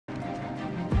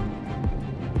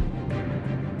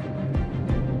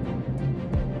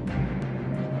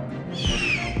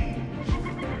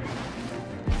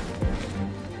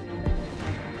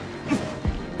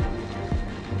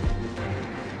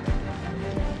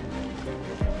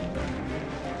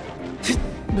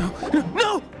No, no,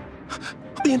 no!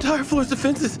 The entire floor's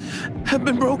defenses have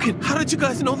been broken. How did you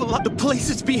guys know the place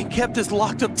is being kept is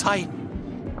locked up tight?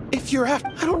 If you're after,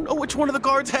 I don't know which one of the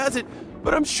guards has it,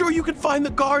 but I'm sure you can find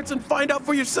the guards and find out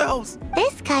for yourselves.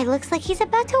 This guy looks like he's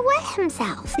about to wet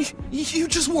himself. You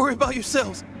just worry about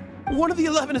yourselves. One of the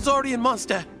 11 is already in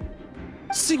Mondstadt.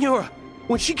 Signora,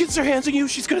 when she gets her hands on you,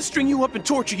 she's gonna string you up and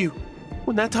torture you.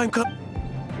 When that time comes...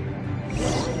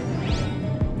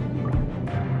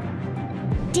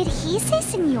 Did he say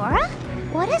Senora?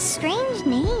 What a strange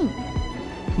name.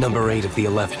 Number 8 of the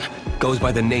 11 goes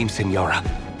by the name Senora.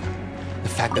 The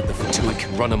fact that the Fatui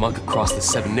can run amok across the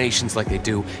 7 nations like they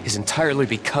do is entirely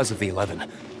because of the 11.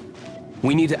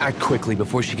 We need to act quickly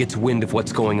before she gets wind of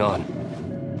what's going on.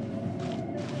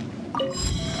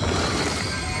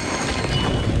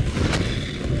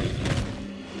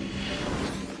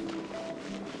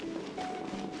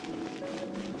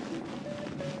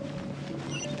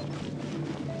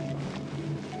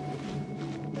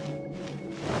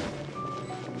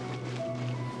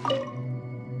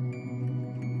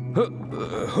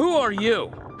 Who are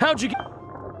you? How'd you get...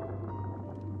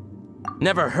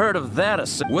 Never heard of that.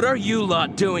 What are you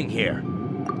lot doing here?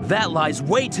 That lie's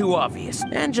way too obvious.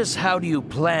 And just how do you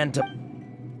plan to...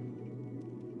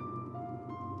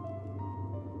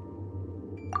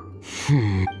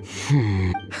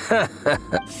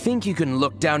 Think you can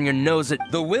look down your nose at...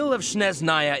 The will of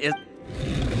Snezhnaya is...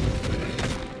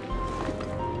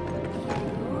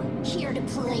 Here to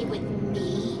play with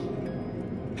me?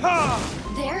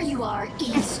 There you are,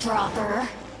 eavesdropper.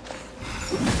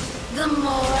 The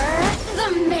more,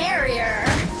 the merrier.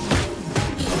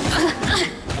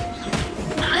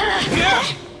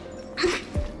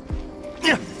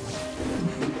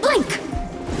 Blink!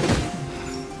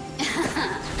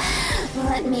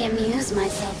 Let me amuse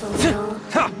myself a little.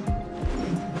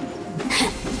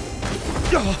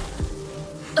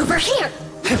 Over here!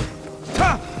 The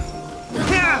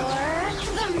more,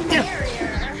 the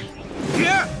merrier.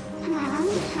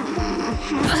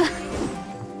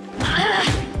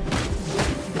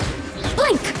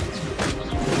 Blink!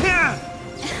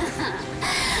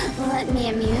 Let me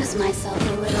amuse myself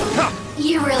a little.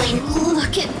 You really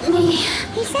look at me.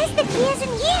 He says the key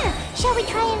isn't here. Shall we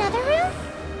try another room?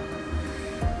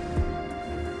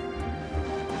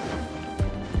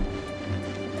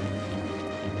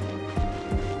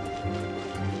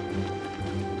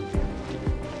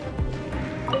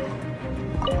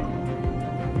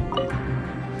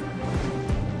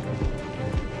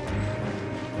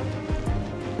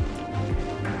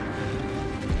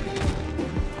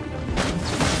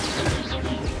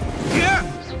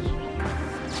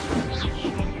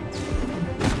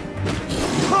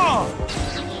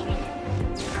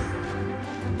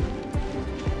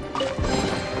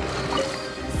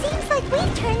 Seems like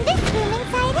we've turned this room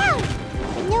inside out,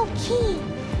 but no key.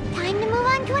 Time to move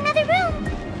on to another room.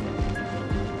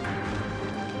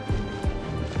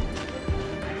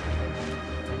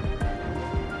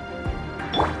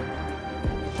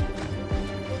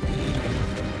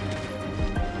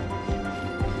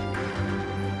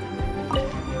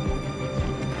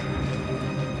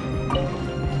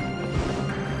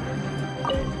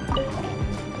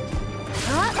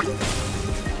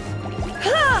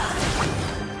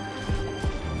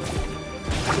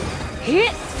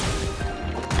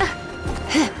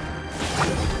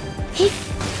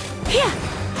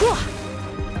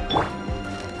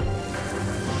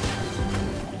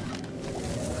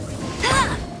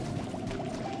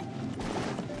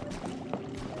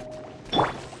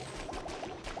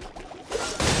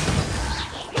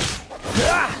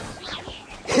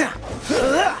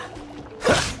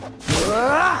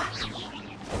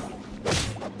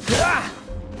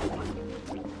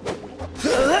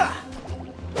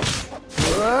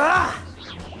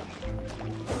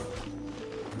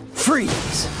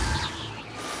 Freeze!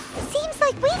 Seems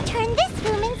like we've turned this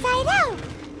room inside out,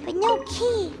 but no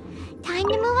key. Time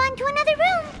to move on to another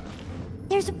room.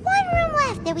 There's one room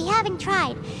left that we haven't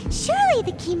tried. Surely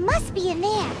the key must be in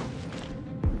there.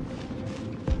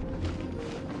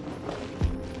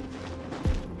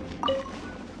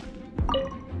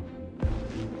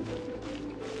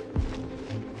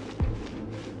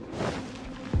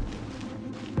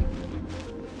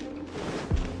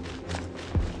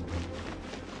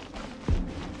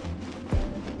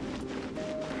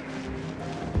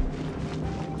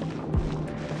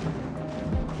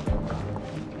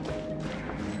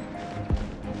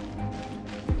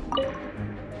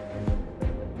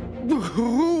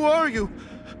 Who are you?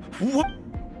 What?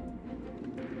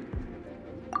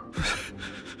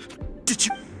 Did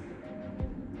you...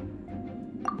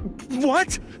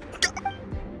 What?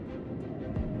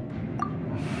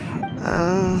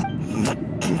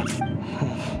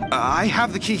 I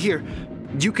have the key here.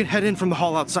 You can head in from the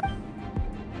hall outside.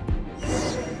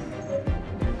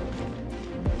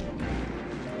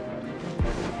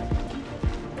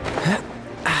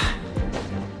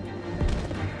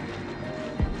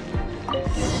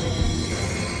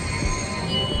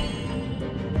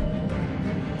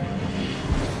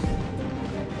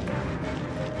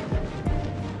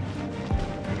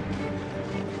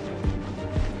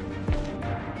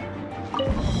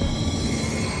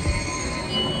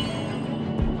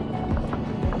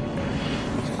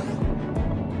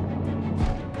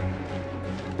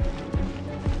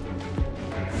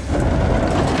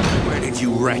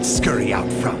 You rats scurry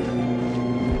out from?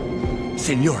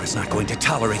 Signora's not going to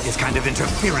tolerate this kind of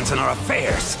interference in our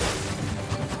affairs.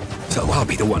 So I'll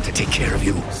be the one to take care of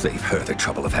you. Save her the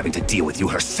trouble of having to deal with you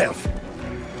herself.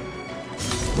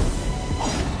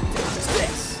 What's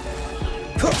this?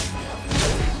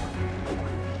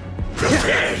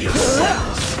 Prepare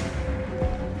yourself.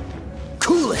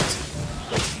 Cool it.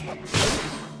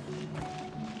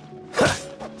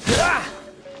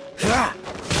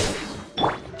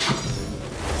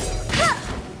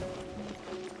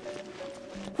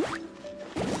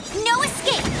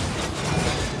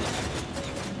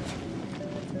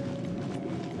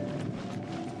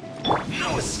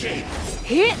 No escape.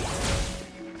 Hit.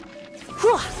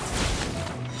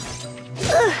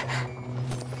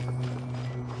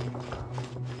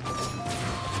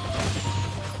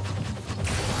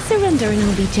 Surrender and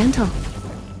I'll be gentle.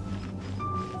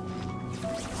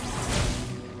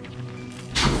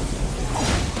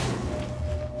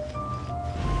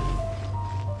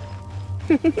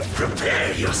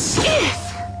 Prepare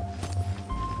yourself.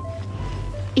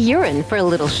 You're in for a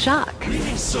little shock.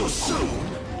 Leaving so soon.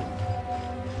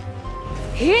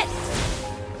 Hit.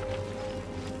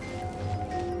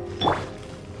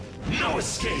 No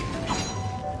escape.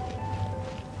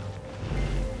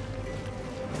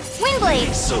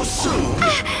 Windblade. So soon.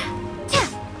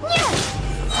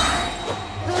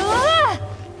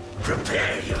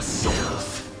 Prepare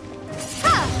yourself.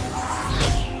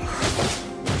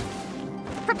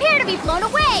 Prepare to be blown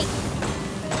away.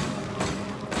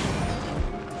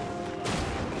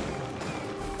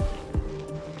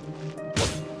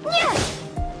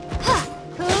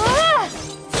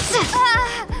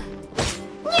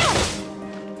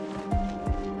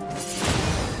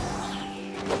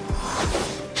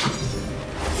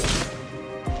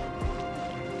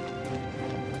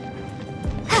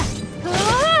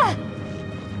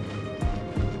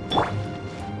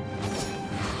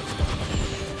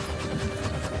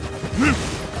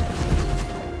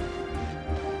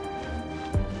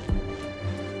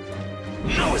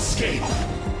 No escape.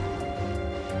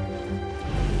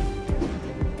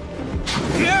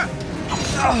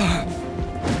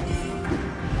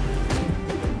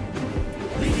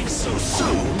 Leaving so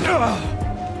soon.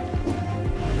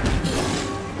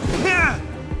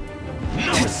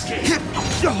 No escape.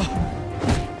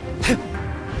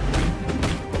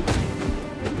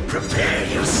 Prepare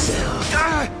yourself.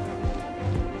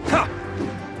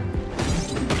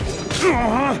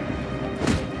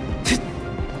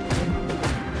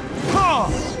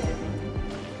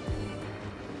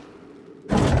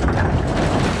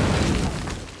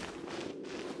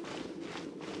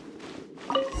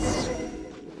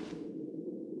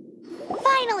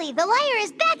 Finally, the liar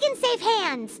is back in safe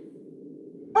hands.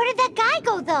 Where did that guy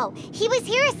go, though? He was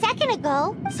here a second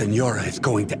ago. Signora is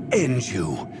going to end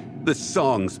you. The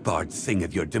songs bards sing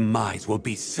of your demise will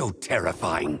be so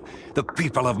terrifying. The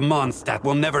people of Mondstadt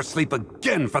will never sleep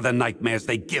again for the nightmares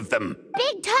they give them.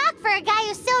 Big talk for a guy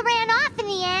who still ran off in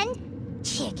the end.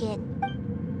 Chicken.